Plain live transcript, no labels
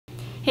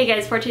Hey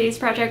guys, for today's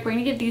project, we're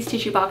gonna give these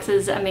tissue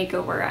boxes a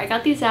makeover. I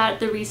got these at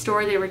the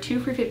Restore. They were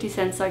 2 for 50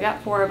 cents, so I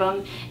got 4 of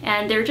them.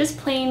 And they're just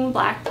plain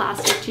black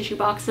plastic tissue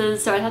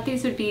boxes, so I thought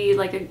these would be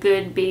like a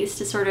good base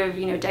to sort of,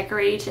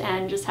 decorate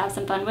and just have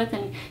some fun with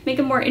and make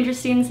them more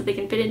interesting so they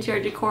can fit into our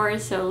decor.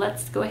 So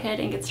let's go ahead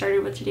and get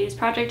started with today's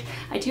project.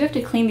 I do have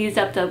to clean these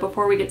up though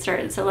before we get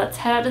started, so let's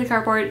head out to the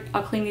cardboard.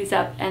 I'll clean these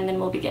up and then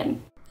we'll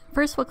begin.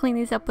 First, we'll clean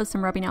these up with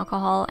some rubbing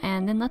alcohol,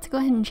 and then let's go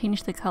ahead and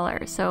change the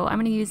color. So I'm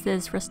going to use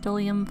this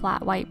Rust-Oleum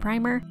flat white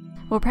primer.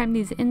 We'll prime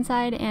these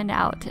inside and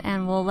out,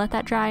 and we'll let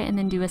that dry and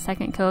then do a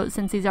second coat.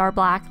 Since these are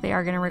black, they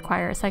are going to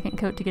require a second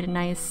coat to get a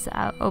nice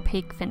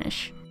opaque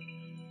finish.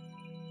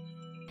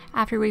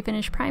 After we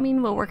finish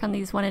priming, we'll work on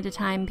these one at a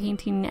time,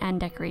 painting and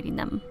decorating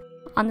them.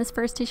 On this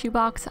first tissue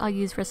box, I'll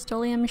use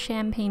Rust-Oleum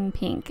Champagne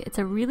Pink. It's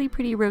a really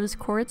pretty rose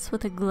quartz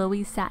with a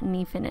glowy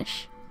satiny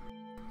finish.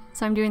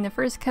 So I'm doing the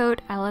first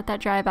coat, I'll let that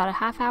dry about a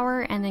half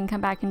hour and then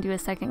come back and do a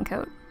second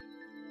coat.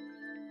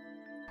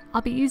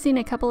 I'll be using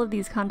a couple of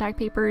these contact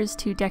papers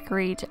to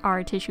decorate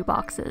our tissue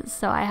boxes.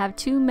 So I have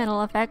 2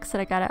 metal effects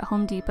that I got at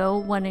Home Depot,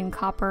 one in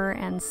copper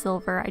and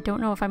silver. I don't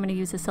know if I'm going to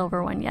use a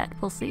silver one yet,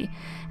 we'll see.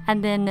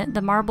 And then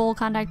the marble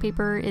contact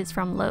paper is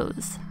from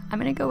Lowe's. I'm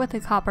going to go with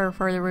the copper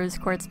for the rose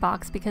quartz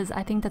box because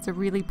I think that's a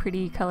really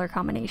pretty color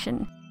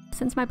combination.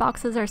 Since my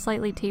boxes are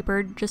slightly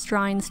tapered, just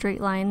drawing straight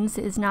lines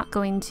is not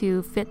going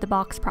to fit the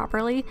box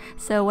properly.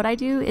 So what I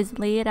do is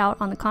lay it out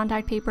on the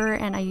contact paper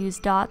and I use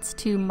dots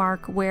to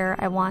mark where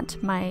I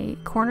want my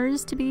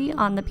corners to be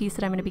on the piece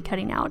that I'm going to be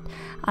cutting out.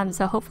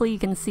 So hopefully you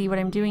can see what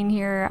I'm doing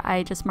here.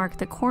 I just mark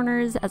the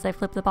corners as I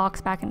flip the box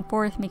back and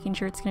forth, making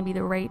sure it's going to be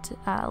the right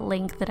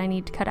length that I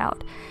need to cut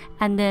out.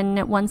 And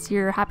then once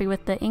you're happy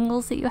with the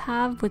angles that you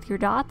have with your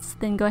dots,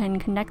 then go ahead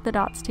and connect the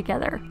dots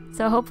together.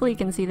 So hopefully you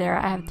can see there,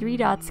 I have 3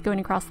 dots going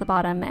across the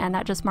bottom, and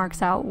that just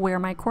marks out where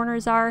my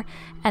corners are,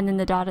 and then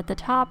the dot at the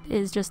top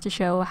is just to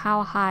show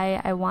how high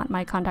I want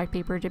my contact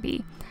paper to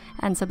be.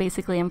 And so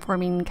basically I'm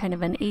forming kind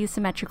of an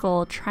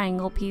asymmetrical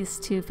triangle piece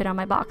to fit on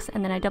my box,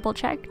 and then I double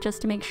check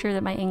just to make sure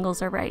that my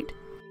angles are right.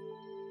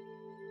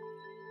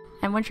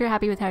 And once you're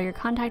happy with how your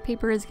contact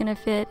paper is going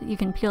to fit, you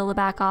can peel the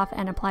back off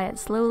and apply it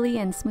slowly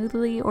and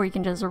smoothly, or you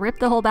can just rip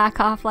the whole back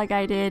off like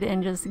I did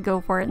and just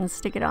go for it and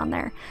stick it on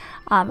there.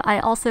 I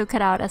also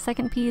cut out a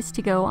second piece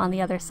to go on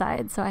the other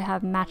side, so I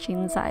have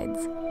matching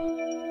sides.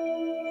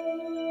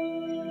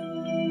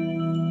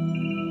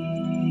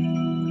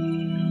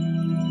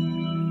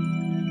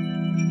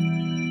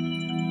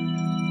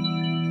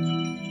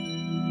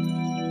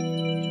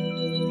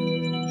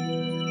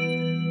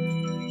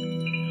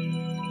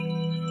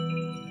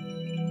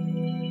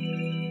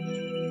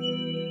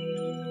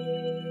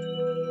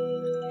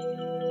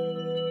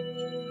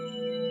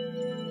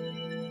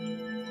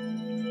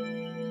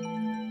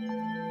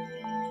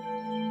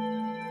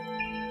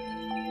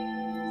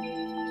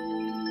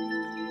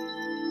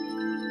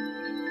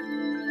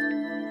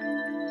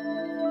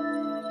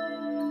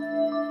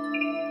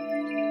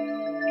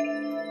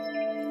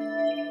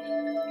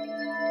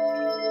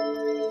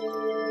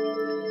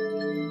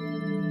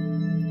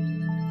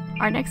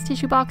 Our next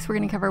tissue box we're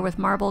going to cover with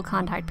marble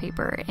contact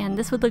paper, and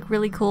this would look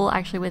really cool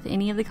actually with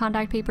any of the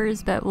contact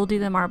papers, but we'll do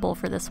the marble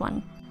for this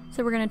one.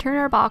 So we're going to turn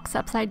our box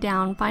upside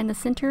down, find the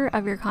center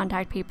of your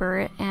contact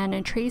paper,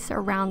 and trace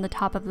around the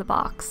top of the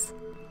box.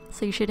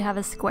 So you should have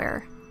a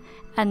square.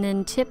 And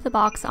then tip the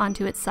box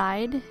onto its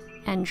side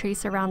and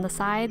trace around the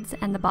sides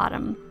and the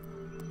bottom.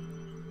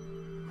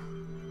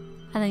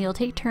 And then you'll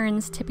take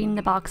turns tipping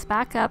the box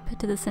back up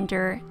to the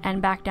center and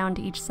back down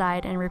to each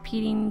side and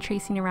repeating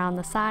tracing around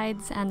the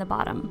sides and the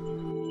bottom.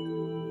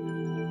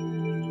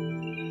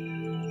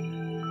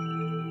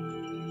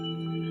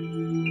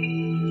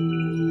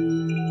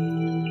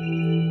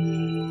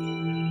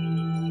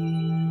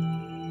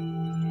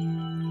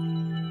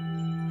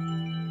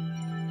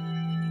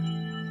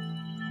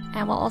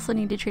 And we'll also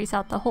need to trace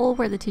out the hole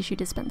where the tissue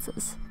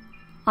dispenses.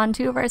 On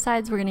 2 of our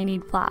sides we're going to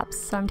need flaps,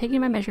 so I'm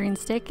taking my measuring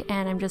stick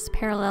and I'm just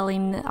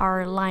paralleling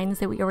our lines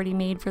that we already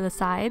made for the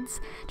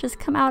sides. Just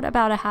come out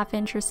about a ½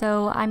 inch or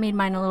so. I made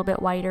mine a little bit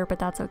wider, but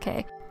that's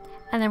okay.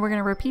 And then we're going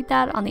to repeat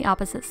that on the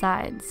opposite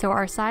side, so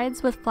our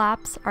sides with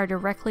flaps are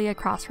directly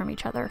across from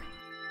each other.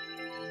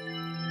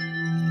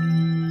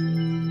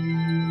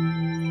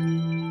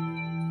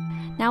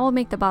 Now we'll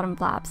make the bottom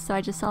flaps, so I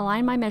just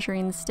align my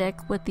measuring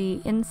stick with the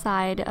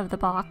inside of the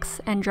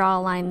box and draw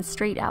a line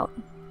straight out.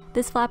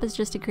 This flap is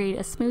just to create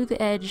a smooth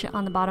edge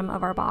on the bottom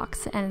of our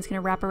box, and it's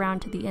going to wrap around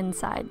to the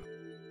inside.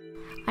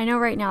 I know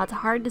right now it's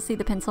hard to see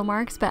the pencil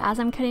marks, but as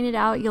I'm cutting it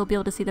out, you'll be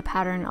able to see the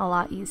pattern a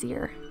lot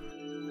easier.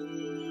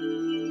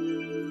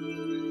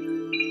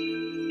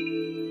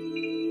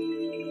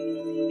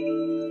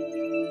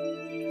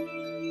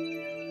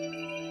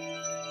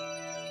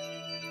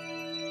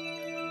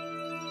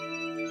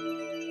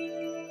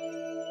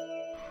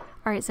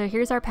 Alright, so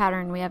here's our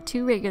pattern. We have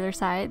 2 regular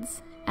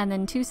sides, and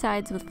then 2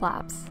 sides with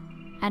flaps.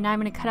 And now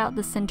I'm going to cut out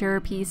the center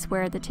piece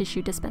where the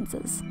tissue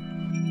dispenses.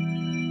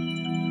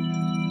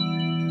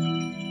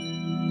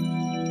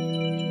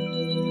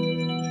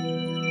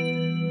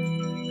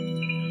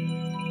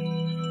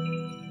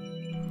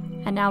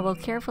 And now we'll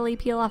carefully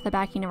peel off the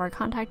backing of our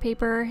contact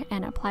paper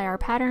and apply our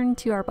pattern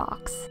to our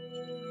box.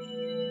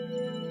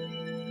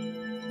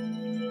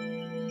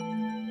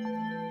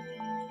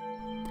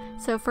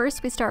 So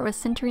first we start with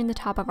centering the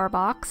top of our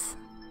box.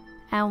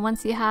 And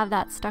once you have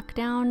that stuck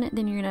down,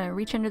 then you're going to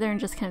reach under there and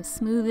just kind of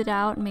smooth it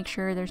out and make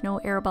sure there's no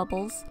air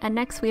bubbles. And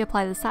next we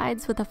apply the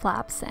sides with the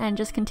flaps and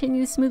just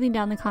continue smoothing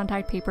down the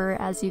contact paper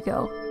as you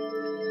go.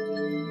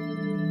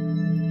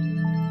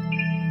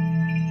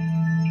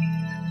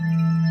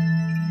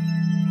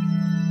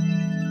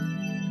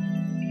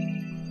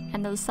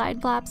 And those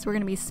side flaps we're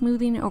going to be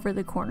smoothing over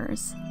the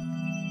corners.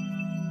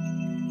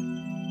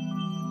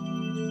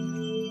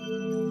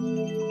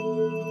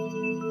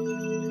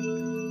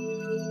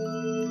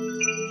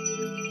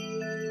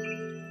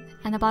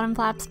 And the bottom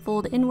flaps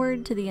fold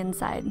inward to the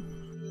inside.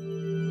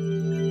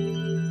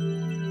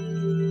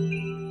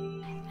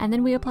 And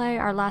then we apply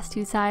our last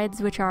two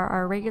sides, which are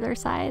our regular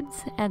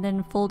sides, and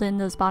then fold in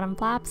those bottom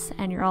flaps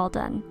and you're all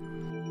done.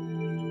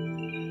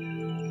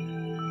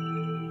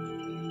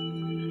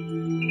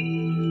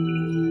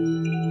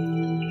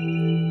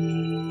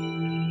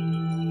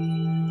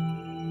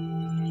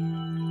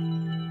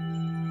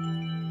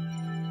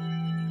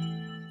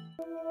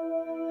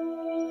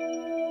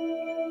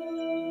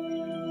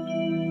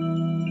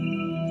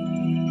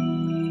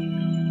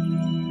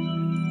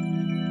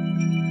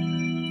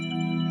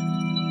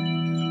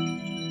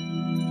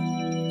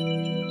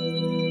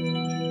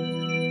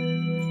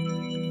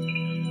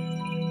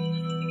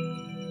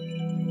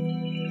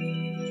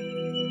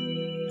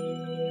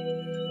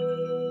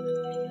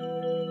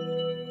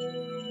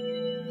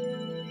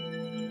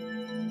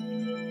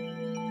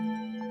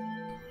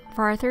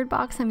 For our third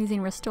box, I'm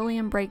using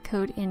Rust-Oleum Bright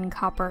Coat in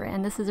copper,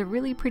 and this is a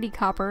really pretty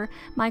copper.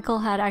 Michael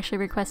had actually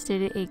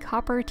requested a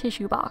copper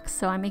tissue box,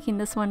 so I'm making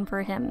this one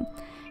for him.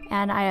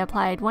 And I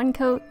applied one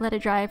coat, let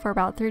it dry for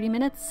about 30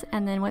 minutes,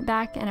 and then went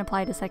back and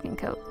applied a second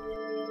coat.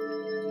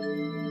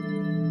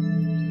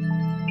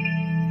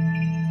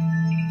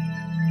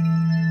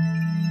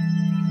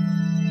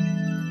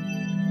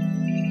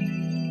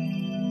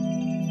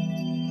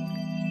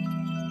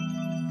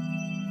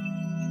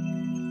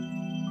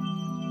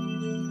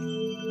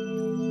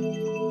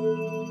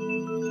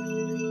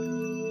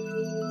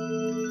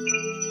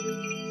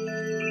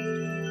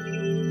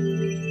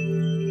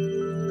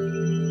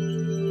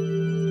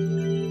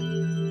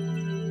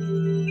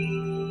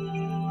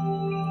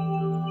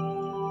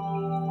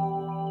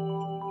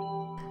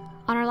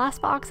 On our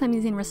last box, I'm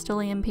using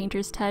Rust-Oleum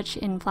Painter's Touch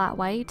in flat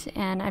white,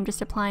 and I'm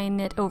just applying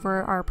it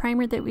over our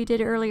primer that we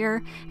did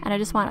earlier, and I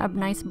just want a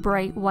nice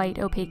bright white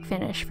opaque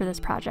finish for this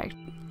project.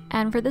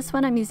 And for this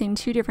one, I'm using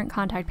two different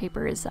contact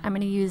papers. I'm going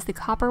to use the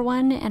copper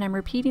one, and I'm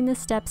repeating the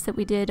steps that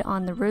we did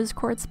on the rose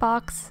quartz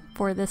box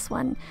for this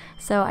one.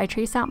 So I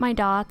trace out my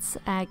dots,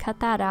 I cut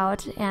that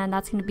out, and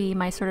that's going to be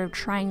my sort of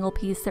triangle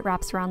piece that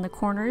wraps around the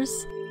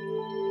corners.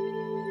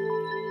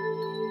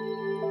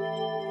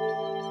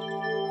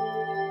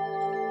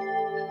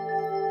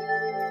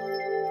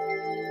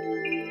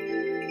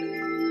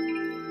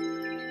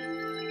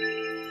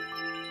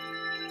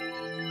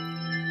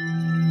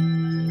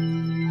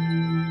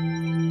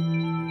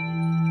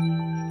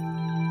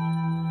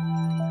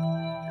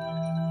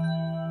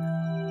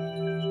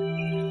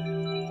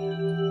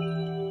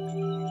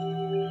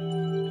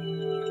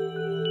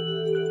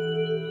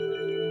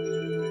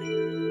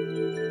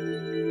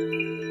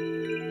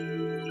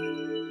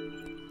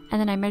 And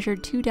then I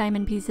measured 2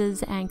 diamond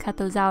pieces and cut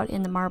those out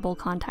in the marble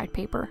contact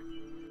paper.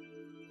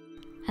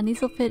 And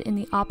these will fit in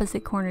the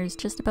opposite corners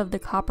just above the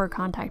copper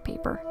contact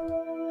paper.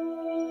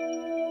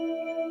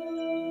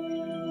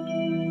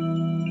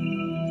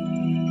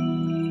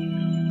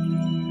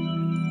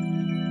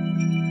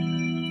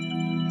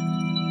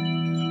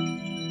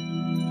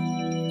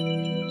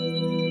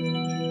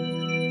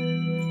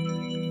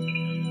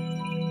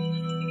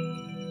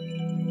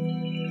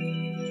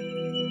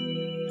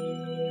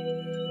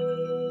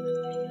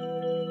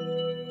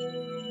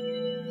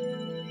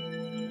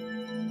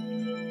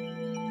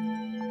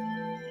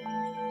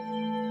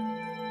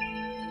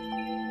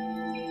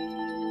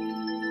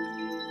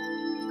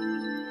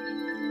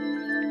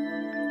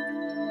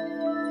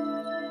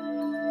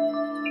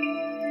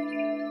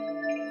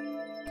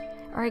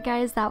 Alright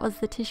guys, that was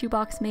the tissue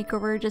box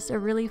makeover, just a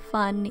really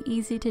fun,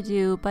 easy to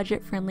do,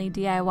 budget-friendly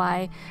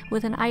DIY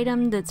with an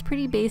item that's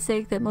pretty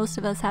basic that most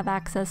of us have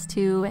access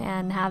to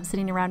and have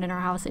sitting around in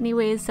our house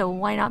anyways, so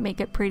why not make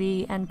it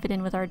pretty and fit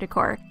in with our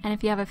decor. And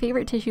if you have a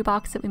favorite tissue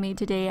box that we made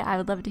today, I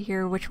would love to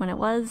hear which one it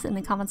was in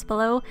the comments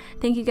below.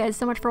 Thank you guys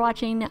so much for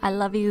watching, I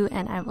love you,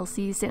 and I will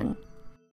see you soon.